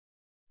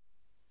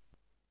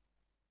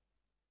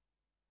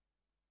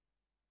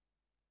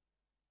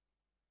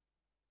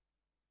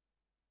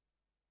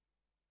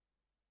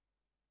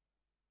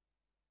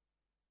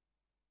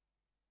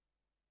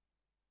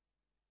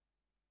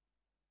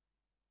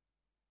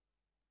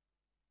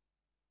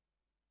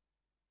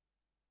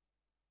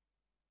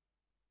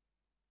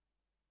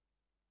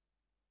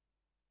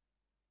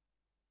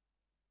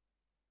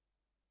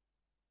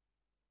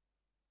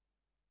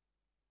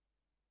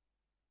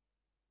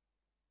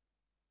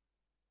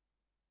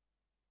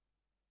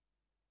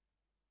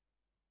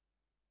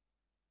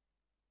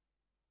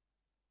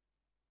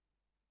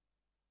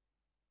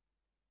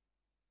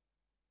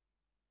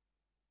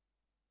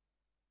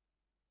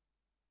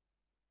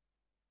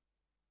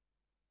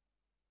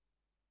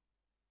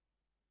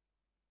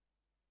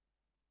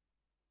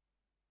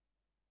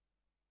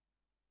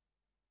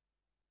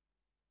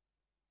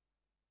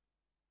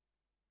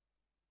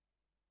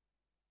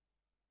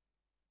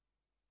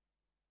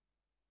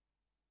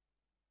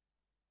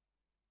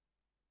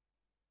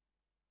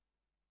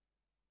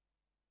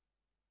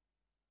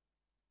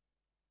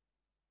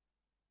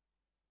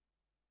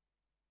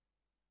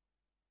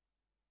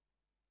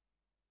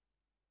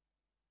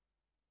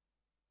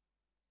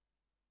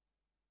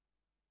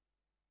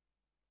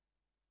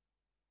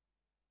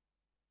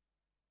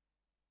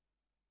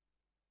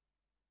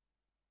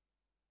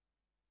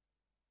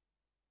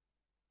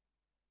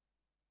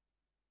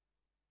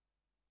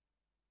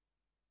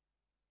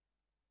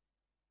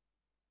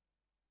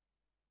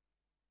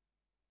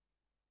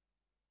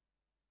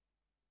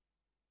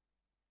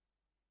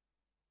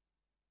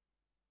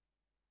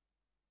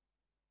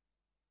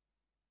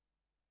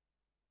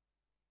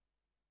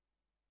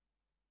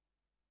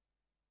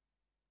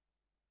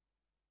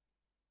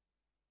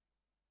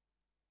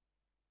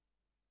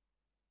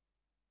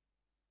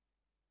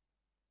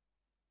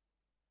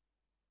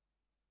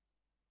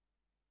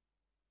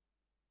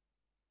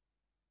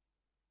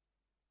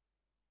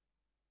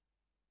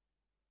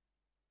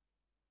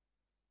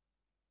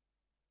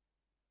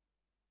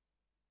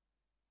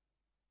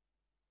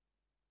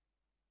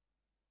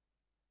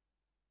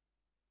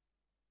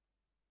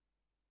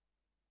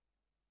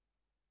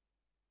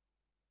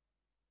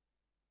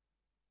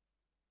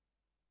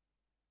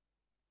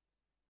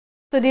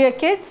So dear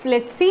kids,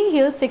 let's see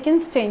here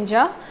second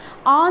stanza.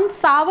 On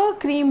sour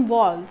cream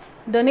walls,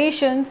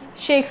 donations,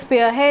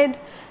 Shakespeare head,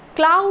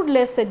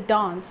 cloudless it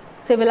dawns,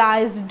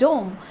 civilized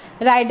dome,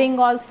 riding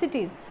all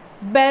cities,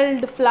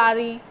 belled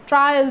flowery,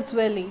 trials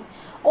valley,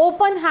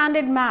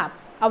 open-handed map,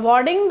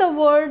 awarding the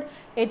word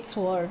its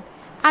word.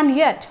 And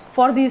yet,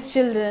 for these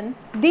children,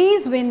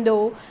 these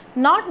window,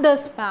 not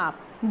this map,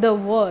 the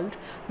world,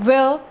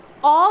 where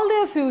all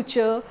their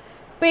future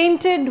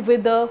painted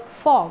with a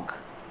fog.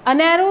 A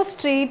narrow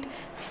street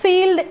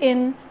sealed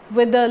in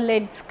with a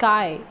lead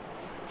sky,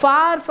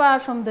 far, far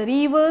from the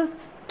rivers,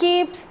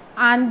 capes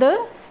and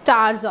the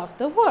stars of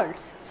the world.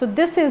 So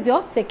this is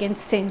your second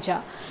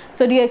stanza.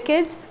 So dear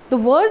kids, the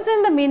words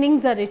and the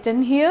meanings are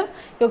written here.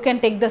 You can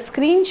take the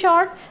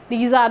screenshot.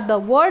 These are the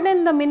word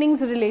and the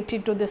meanings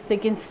related to the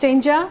second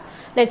stanza.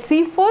 Let's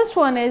see, first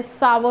one is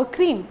sour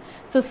cream.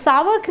 So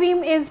sour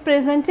cream is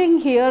presenting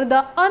here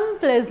the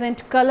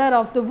unpleasant color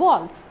of the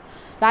walls,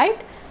 right?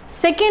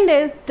 Second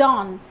is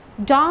dawn.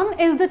 Dawn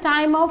is the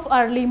time of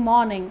early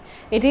morning.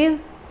 It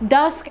is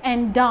dusk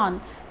and dawn.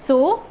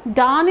 So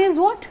dawn is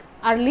what?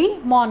 Early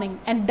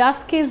morning, and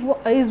dusk is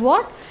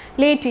what?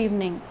 Late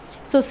evening.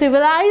 So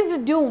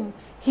civilized doom,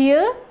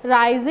 here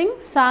rising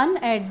sun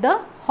at the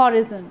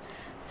horizon.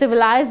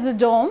 Civilized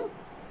dome,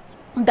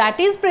 that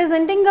is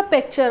presenting a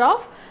picture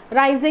of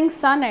rising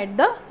sun at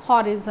the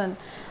horizon.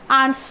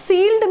 And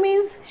sealed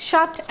means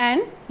shut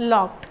and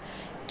locked.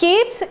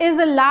 Capes is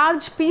a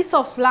large piece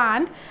of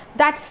land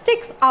that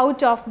sticks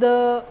out of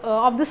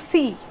the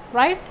sea,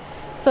 right?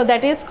 So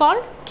that is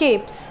called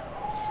capes.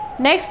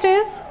 Next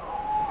is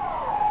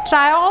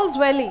Trials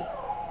Valley,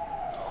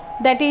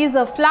 that is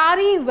a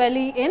flowery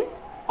valley in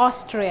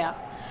Austria.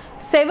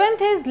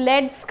 Seventh is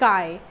lead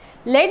sky.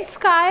 Lead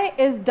sky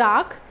is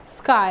dark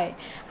sky.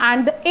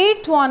 And the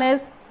eighth one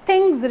is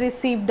things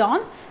received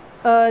on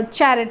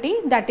charity,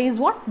 that is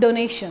what?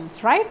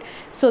 Donations, right?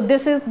 So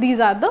these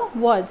are the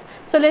words.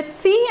 So let's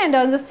see and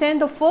understand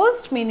the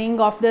first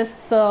meaning of this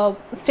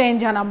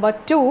stanza number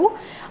 2,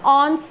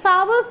 on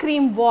sour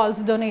cream walls,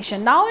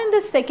 donation. Now in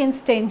this second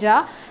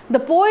stanza, the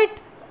poet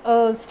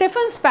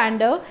Stephen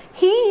Spander,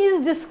 he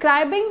is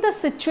describing the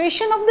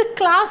situation of the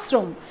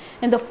classroom.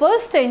 In the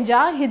first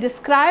stanza, he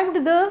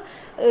described the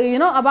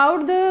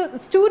about the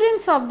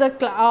students of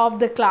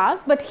the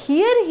class, but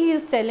here he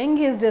is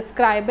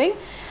describing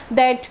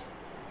that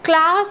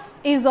class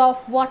is of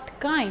what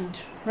kind,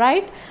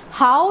 right?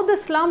 How the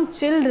slum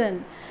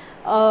children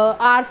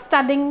are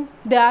studying,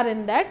 they are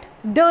in that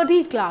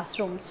dirty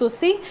classroom. So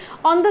see,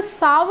 on the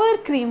sour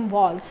cream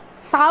walls,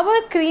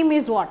 sour cream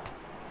is what?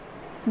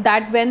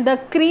 That when the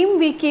cream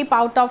we keep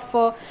out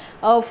of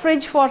a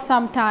fridge for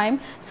some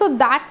time, so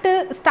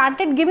that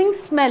started giving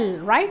smell,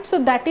 right?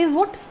 So that is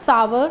what?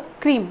 Sour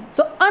cream.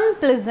 So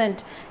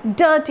unpleasant,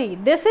 dirty.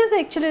 This is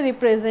actually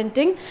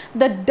representing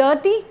the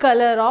dirty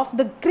color of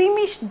the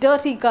creamish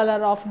dirty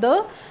color of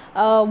the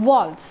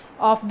walls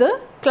of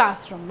the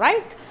classroom,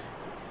 right?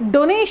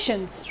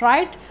 Donations,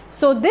 right?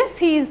 So this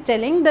he is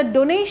telling the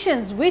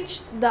donations,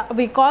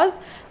 because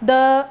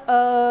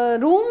the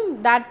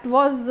room that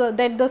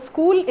the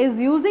school is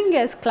using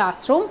as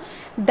classroom,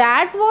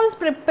 that was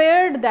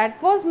prepared,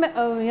 that was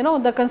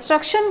the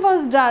construction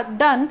was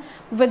done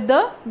with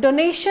the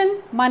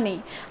donation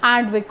money,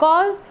 and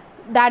because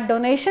that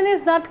donation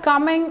is not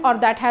coming or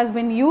that has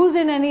been used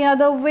in any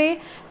other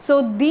way,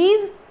 so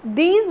these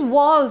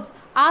walls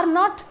are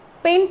not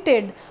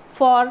painted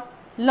for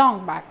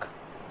long back,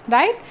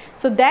 right?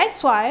 So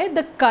that's why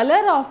the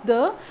color of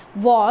the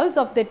walls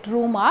of that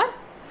room are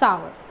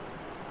sour.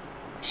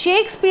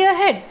 Shakespeare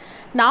head.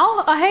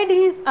 Now ahead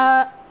he is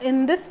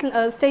in this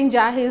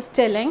stanza he is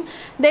telling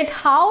that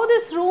how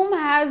this room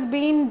has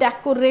been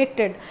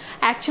decorated.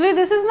 Actually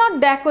this is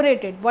not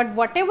decorated, but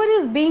whatever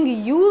is being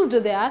used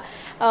there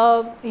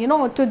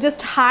to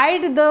just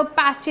hide the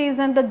patches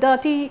and the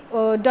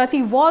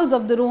dirty walls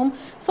of the room.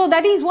 So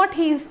that is what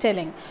he is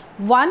telling.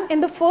 One, in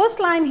the first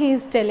line he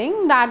is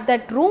telling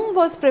that room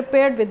was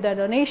prepared with the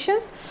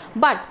donations,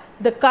 but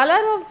the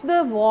color of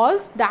the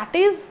walls, that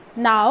is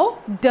now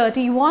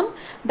dirty one,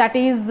 that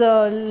is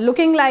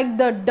looking like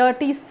the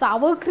dirty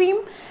sour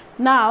cream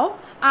now.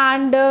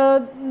 And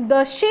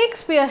the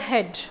Shakespeare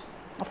head,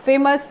 a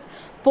famous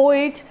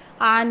poet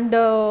and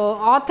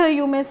author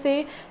you may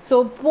say,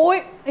 so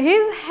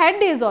his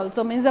head is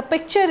also, means a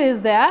picture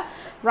is there,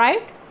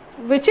 right,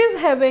 which is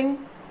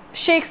having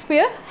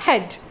Shakespeare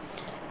head.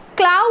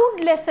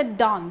 Cloudless at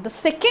dawn, the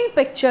second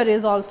picture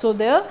is also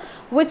there,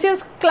 which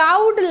is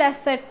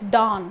cloudless at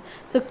dawn.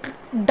 So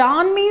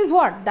dawn means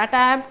what? That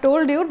I have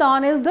told you,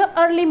 dawn is the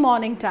early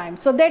morning time.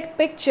 So that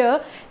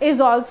picture is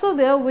also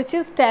there, which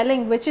is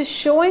telling, which is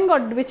showing, or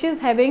which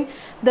is having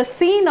the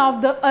scene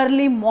of the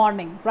early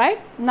morning, right?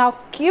 Now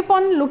keep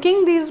on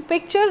looking these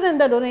pictures and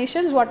the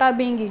donations what are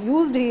being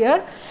used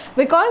here,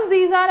 because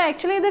these are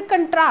actually the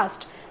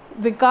contrast.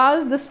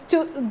 Because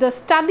the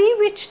study,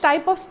 which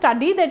type of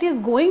study that is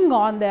going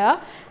on there,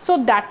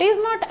 so that is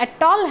not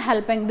at all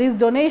helping. These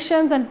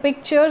donations and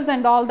pictures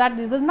and all that,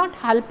 this is not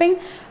helping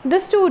the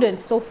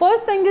students. So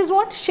first thing is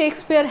what?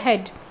 Shakespeare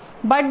head.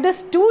 But the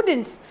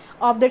students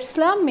of that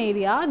slum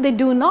area, they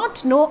do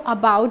not know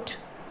about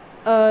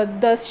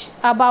this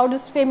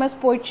famous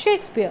poet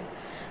Shakespeare,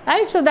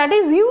 right? So that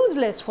is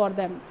useless for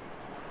them.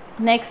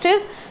 Next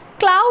is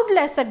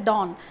cloudless at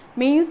dawn,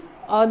 means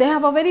they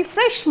have a very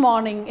fresh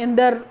morning in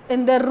their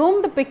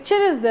room. The picture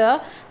is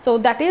there, so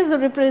that is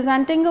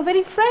representing a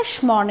very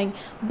fresh morning.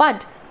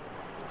 But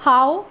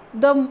how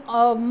the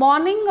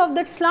morning of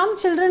that slum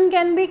children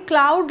can be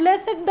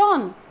cloudless at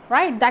dawn,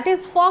 right? That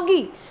is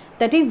foggy,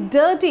 that is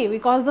dirty,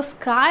 because the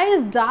sky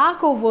is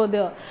dark over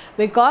there,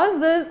 because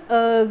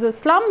the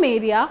slum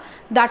area,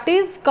 that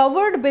is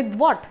covered with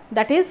what?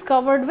 That is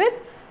covered with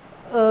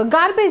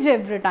garbage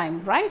every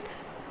time, right?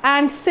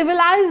 And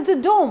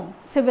civilized dome,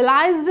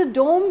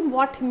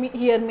 what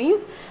here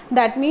means?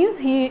 That means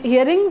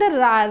hearing the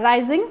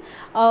rising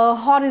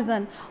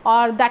horizon,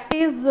 or that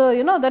is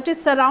that is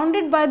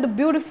surrounded by the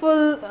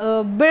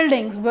beautiful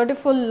buildings,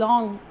 beautiful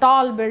long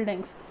tall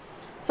buildings.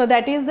 So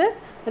that is this.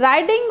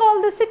 Riding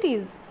all the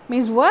cities,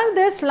 means where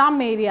the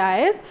slum area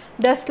is,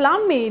 the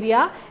slum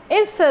area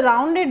is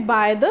surrounded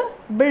by the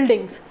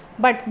buildings,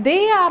 but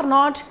they are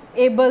not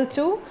able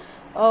to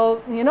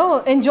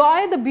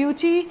enjoy the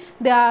beauty.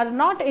 They are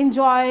not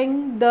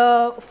enjoying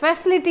the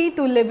facility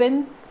to live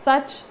in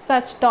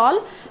such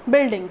tall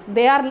buildings.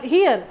 They are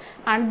here,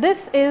 and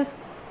this is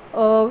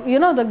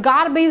the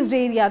garbage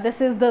area, this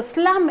is the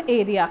slum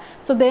area.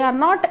 So they are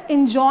not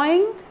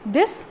enjoying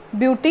this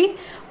beauty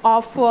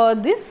of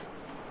these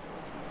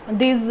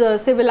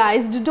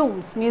civilized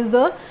domes, means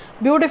the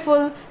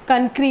beautiful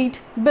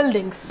concrete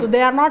buildings. So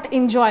they are not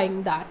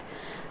enjoying that.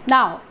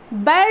 Now,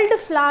 Belled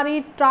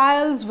Flowery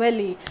Trials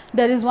Valley,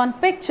 there is one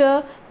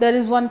picture, there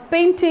is one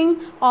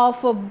painting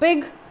of a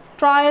big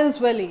Trials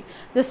Valley.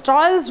 This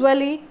Trials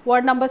Valley,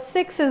 word number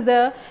 6 is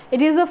there.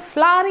 It is a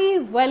flowery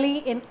valley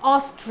in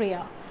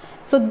Austria.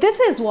 So this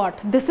is what?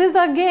 This is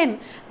again,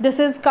 this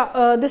is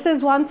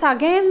once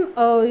again,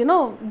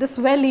 this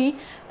valley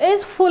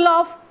is full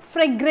of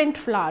fragrant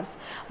flowers.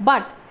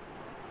 But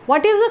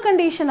what is the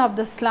condition of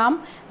the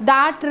slum?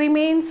 That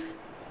remains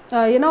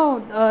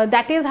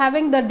that is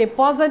having the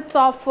deposits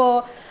of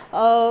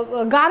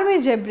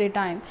garbage every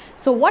time.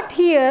 So what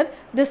here,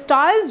 this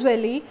Trials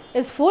Valley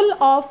is full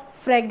of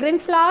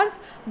fragrant flowers,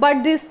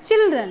 but these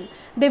children,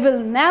 they will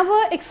never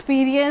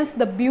experience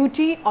the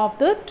beauty of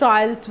the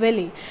Trials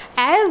Valley,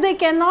 as they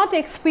cannot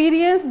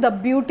experience the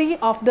beauty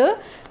of the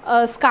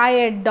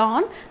sky at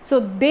dawn.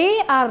 So they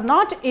are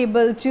not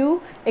able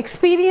to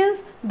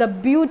experience the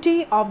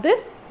beauty of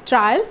this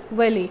Trial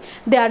Valley.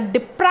 They are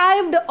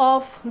deprived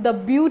of the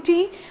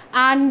beauty,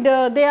 and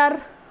they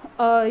are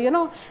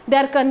they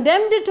are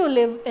condemned to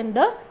live in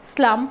the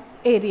slum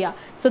area.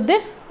 So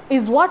this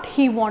is what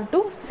he want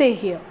to say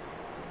here.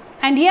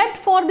 And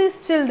yet for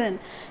these children,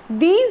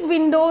 these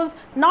windows,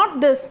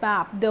 not this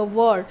map, the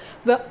world,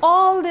 were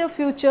all their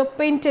future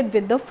painted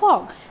with the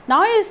fog.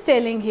 Now he is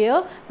telling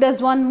here,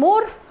 there's one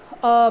more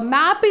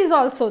map is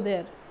also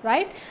there,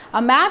 right?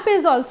 A map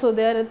is also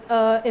there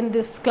in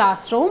this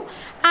classroom,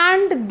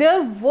 and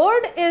their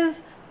world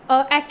is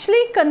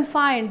actually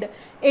confined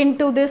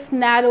into this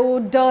narrow,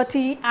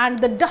 dirty and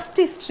the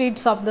dusty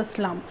streets of the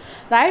slum,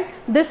 right?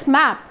 This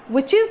map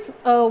which is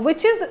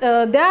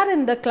there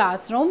in the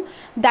classroom,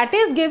 that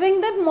is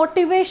giving them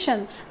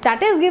motivation,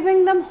 that is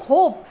giving them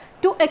hope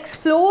to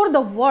explore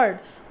the world,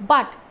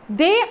 but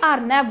they are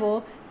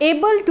never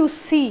able to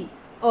see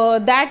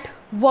that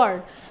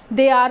world.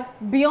 They are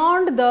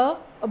beyond their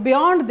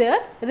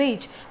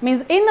reach,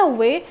 means in a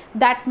way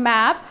that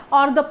map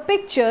or the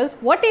pictures,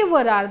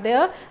 whatever are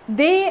there,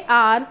 they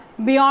are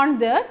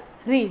beyond their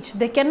reach.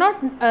 They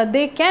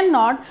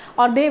cannot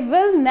or they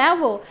will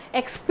never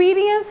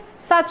experience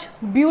such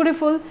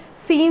beautiful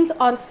scenes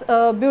or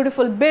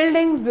beautiful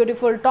buildings,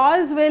 beautiful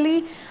Trials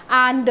Valley,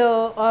 and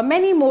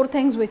many more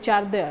things which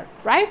are there,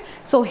 right?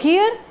 So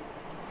here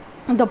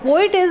the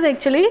poet is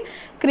actually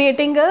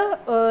creating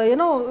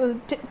a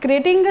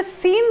creating a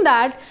scene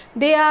that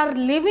they are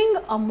living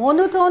a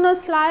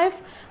monotonous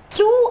life.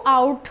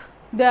 Throughout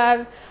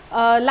their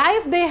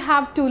life, they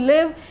have to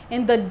live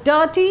in the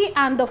dirty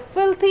and the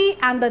filthy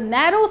and the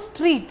narrow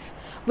streets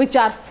which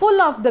are full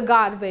of the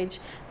garbage.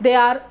 They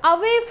are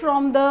away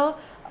from the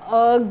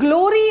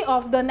glory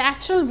of the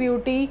natural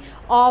beauty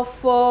of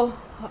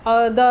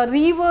the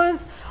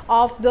rivers,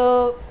 of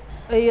the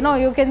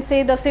you can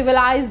say the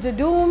civilized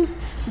domes,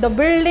 the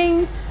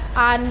buildings,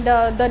 and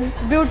the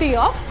beauty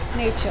of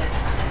nature.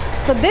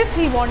 So this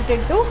he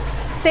wanted to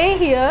say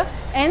here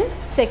in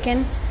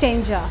second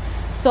stanza.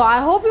 So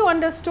I hope you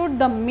understood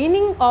the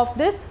meaning of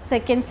this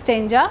second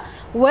stanza,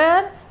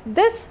 where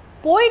this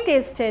poet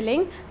is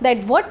telling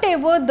that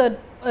whatever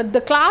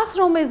the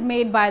classroom is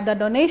made by the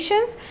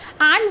donations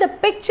and the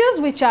pictures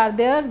which are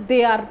there,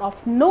 they are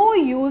of no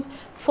use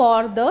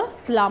for the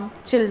slum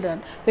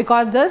children,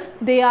 because thus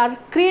they are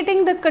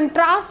creating the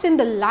contrast in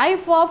the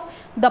life of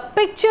the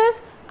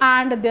pictures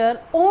and their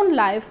own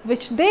life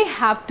which they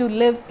have to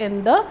live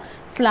in the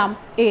slum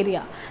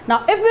area.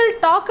 Now if we'll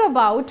talk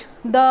about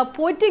the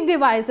poetic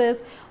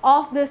devices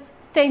of this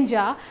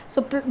stanza.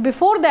 So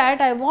before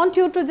that, I want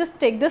you to just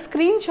take the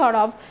screenshot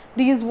of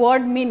these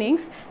word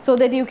meanings so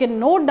that you can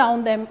note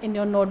down them in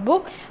your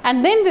notebook,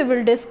 and then we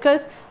will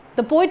discuss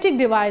the poetic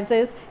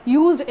devices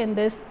used in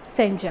this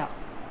stanza.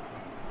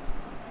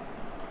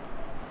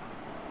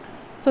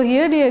 So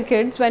here, dear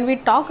kids, when we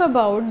talk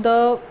about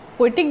the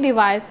poetic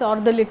device or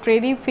the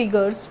literary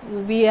figures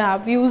we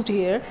have used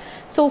here,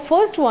 so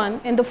first one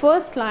in the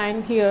first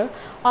line here,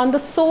 on the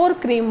sour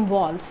cream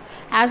walls.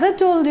 As I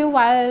told you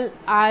while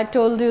I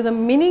told you the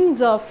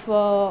meanings of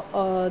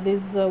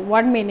these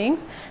word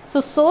meanings, so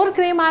sour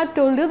cream, I have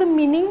told you the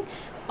meaning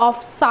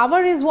of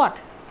sour is what?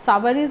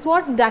 Sour is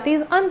what? That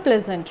is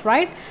unpleasant,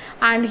 right?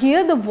 And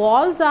here the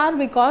walls are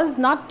because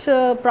not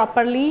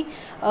properly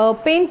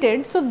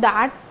painted, so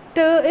that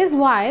is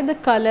why the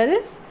color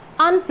is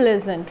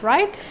unpleasant,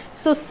 right?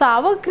 So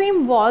sour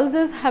cream walls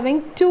is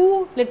having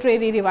two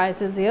literary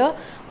devices here.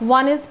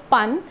 One is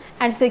pun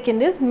and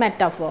second is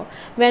metaphor.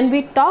 When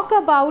we talk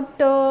about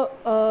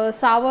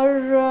sour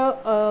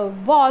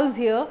walls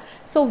here,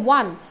 so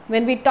one,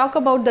 when we talk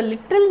about the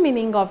literal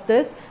meaning of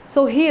this,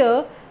 so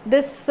here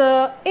this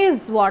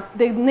is what?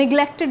 The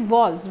neglected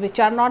walls which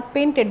are not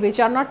painted, which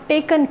are not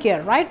taken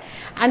care, right?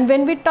 And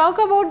when we talk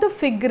about the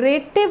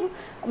figurative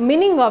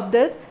meaning of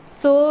this,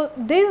 so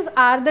these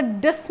are the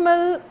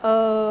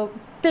dismal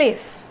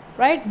place,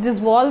 right? These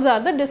walls are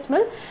the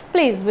dismal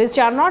place which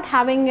are not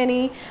having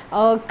any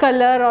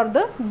color or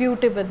the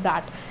beauty with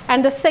that.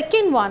 And the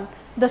second one,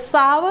 the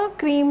sour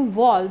cream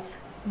walls,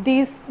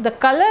 the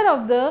color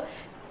of the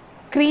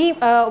cream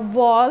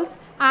walls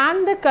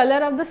and the color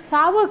of the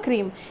sour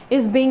cream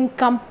is being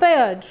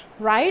compared,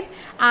 right?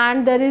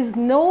 And there is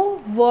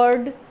no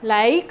word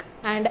like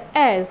and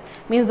as,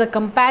 means the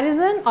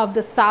comparison of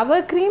the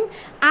sour cream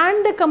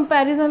and the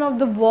comparison of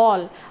the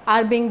wall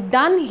are being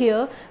done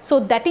here.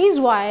 So that is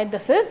why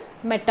this is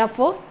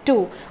metaphor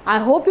 2. I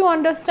hope you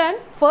understand.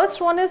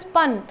 First one is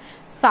pun.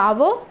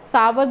 Sour,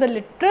 the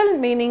literal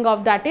meaning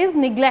of that is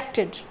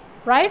neglected,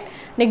 right?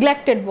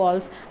 Neglected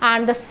walls.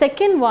 And the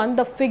second one,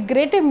 the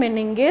figurative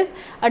meaning is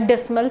a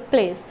dismal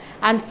place.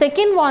 And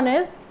second one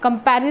is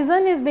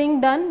comparison is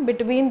being done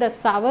between the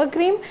sour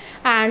cream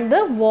and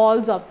the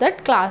walls of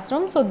that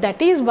classroom. So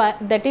that is why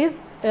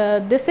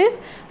this is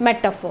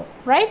metaphor,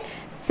 right?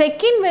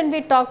 Second, when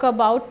we talk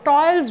about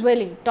Toils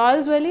Valley,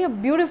 a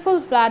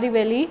beautiful flowery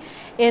valley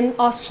in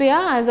Austria,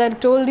 as I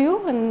told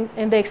you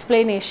in the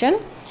explanation.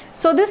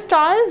 So this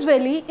Toils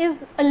Valley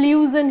is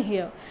allusion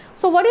here.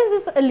 So what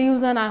is this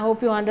allusion? I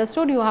hope you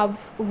understood. You have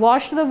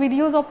watched the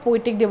videos of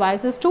poetic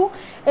devices too.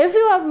 If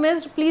you have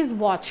missed, please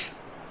watch,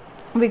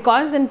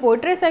 because in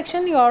poetry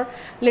section your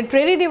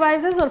literary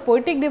devices or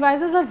poetic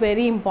devices are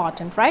very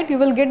important, right? You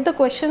will get the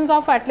questions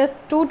of at least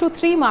 2 to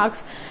 3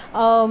 marks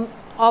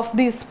of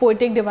these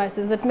poetic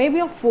devices. It may be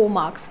of 4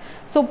 marks.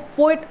 So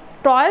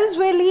Toils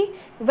Valley,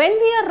 when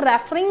we are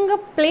referring a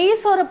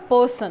place or a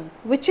person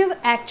which is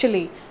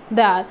actually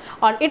there,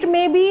 or it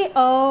may be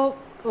a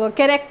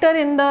character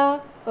in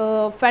the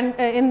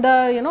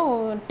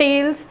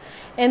tales,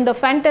 in the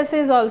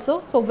fantasies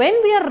also. So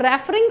when we are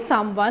referring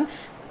someone,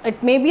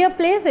 it may be a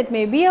place, it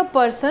may be a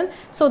person,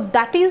 so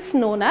that is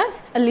known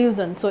as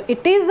allusion. So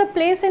it is a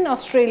place in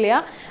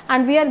Australia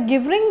and we are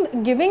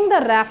giving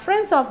the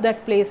reference of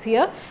that place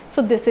here.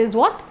 So this is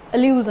what?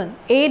 Allusion.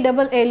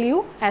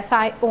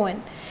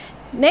 ALLUSION.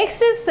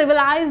 Next is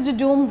civilized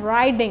doom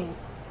riding.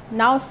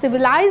 Now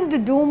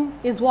civilized doom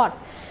is what?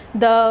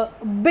 The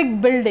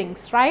big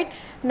buildings, right?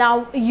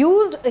 Now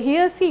used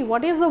here, see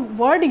what is the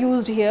word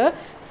used here?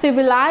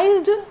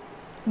 Civilized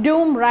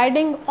doom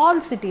riding all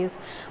cities.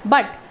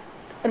 But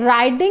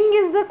riding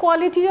is the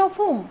quality of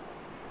whom?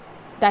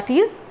 That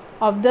is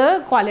of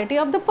the quality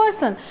of the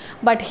person.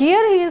 But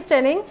here he is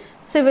telling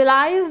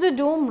civilized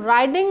doom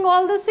riding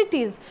all the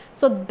cities.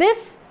 So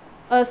this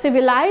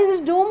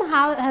civilized doom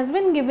has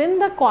been given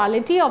the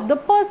quality of the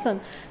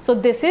person. So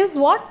this is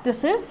what?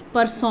 This is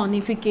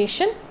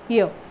personification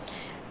here.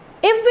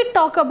 If we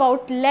talk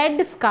about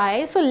lead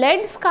sky, so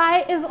lead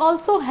sky is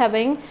also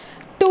having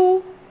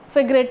two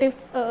figurative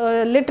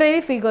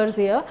literary figures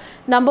here.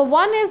 Number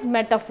one is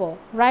metaphor,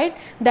 right?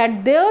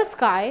 That their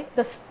sky,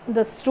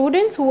 the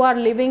students who are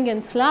living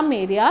in slum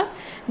areas,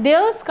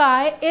 their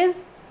sky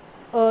is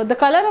the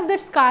color of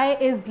that sky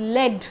is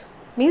lead,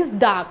 means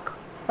dark,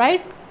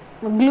 right?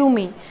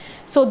 Gloomy.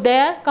 So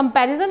their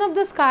comparison of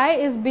the sky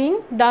is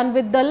being done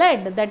with the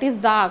lead, that is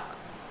dark.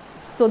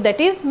 So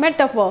that is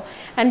metaphor,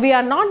 and we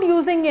are not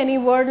using any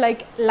word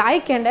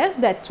like and as,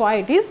 that's why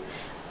it is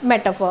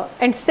metaphor.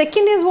 And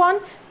second is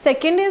what?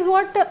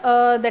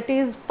 That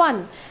is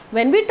pun.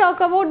 When we talk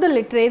about the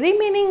literary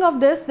meaning of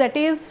this, that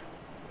is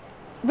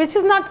which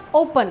is not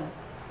open,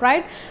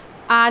 right?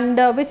 And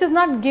which is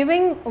not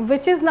giving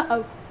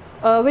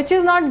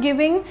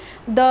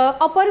the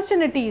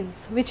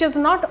opportunities, which is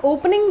not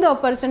opening the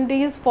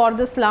opportunities for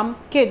the slum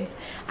kids.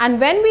 And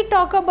when we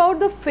talk about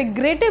the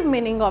figurative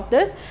meaning of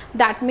this,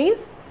 that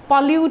means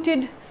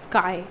polluted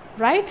sky,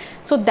 right?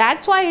 So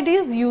that's why it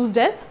is used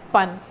as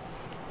pun.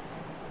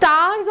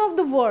 Stars of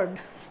the word.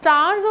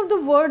 Stars of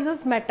the words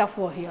is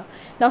metaphor here.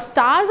 Now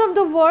stars of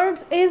the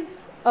words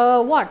is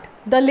what?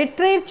 The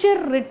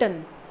literature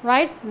written,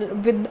 right,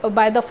 with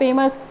by the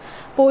famous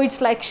poets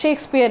like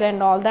Shakespeare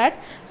and all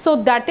that.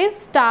 So that is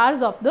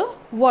stars of the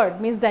word,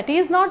 means that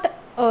is not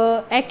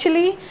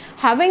actually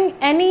having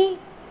any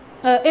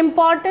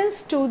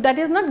importance to, that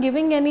is not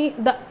giving any,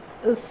 the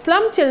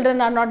slum children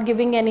are not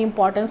giving any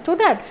importance to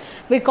that,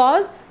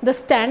 because the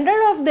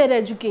standard of their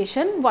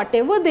education,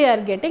 whatever they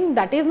are getting,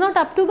 that is not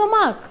up to the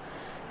mark.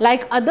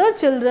 Like other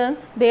children,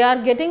 they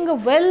are getting a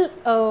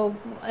well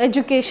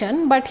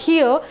education, but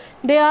here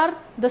they are,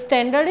 the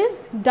standard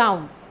is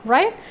down,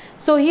 right?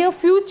 So here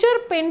future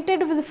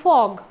painted with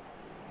fog,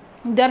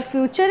 their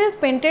future is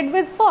painted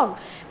with fog,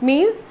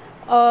 means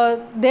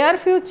their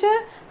future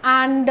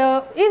and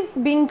is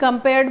being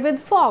compared with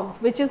fog,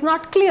 which is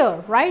not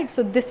clear, right?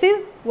 So this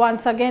is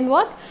once again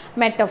what?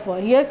 Metaphor.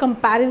 Here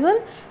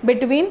comparison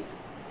between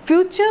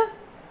future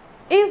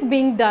is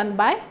being done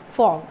by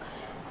fog.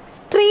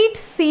 Street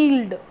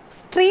sealed.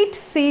 Street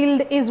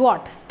sealed is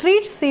what?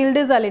 Street sealed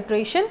is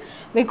alliteration,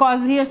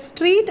 because here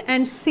street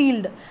and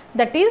sealed,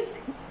 that is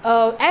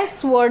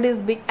S word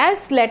is being,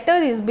 S letter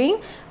is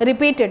being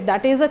repeated,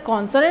 that is a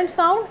consonant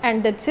sound,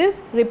 and this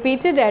is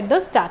repeated at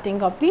the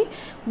starting of the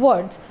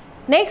words.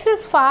 Next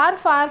is far,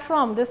 far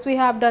from. This we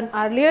have done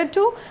earlier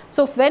too.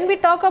 So when we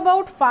talk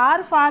about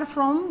far, far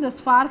from, this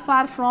far,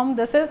 far from,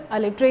 this is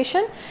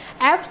alliteration.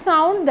 F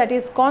sound, that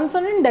is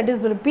consonant, that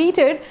is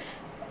repeated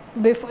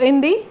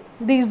in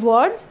these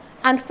words,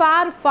 and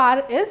far,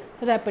 far is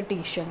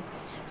repetition.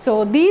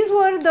 So these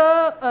were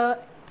the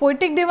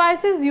poetic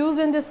devices used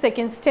in the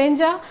second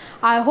stanza.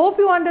 I hope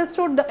you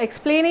understood the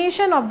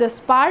explanation of this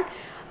part,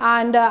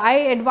 and I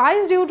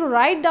advised you to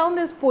write down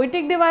these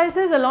poetic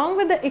devices along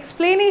with the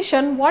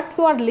explanation what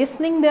you are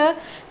listening there,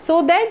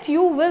 so that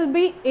you will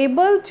be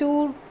able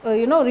to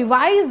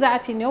revise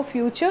that in your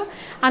future.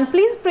 And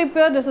please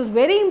prepare, this is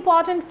very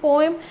important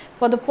poem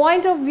for the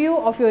point of view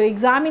of your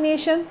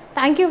examination.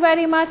 Thank you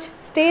very much.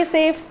 Stay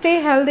safe,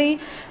 stay healthy.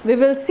 We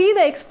will see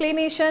the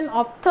explanation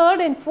of third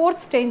and fourth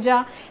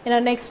stanza in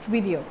our next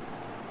video.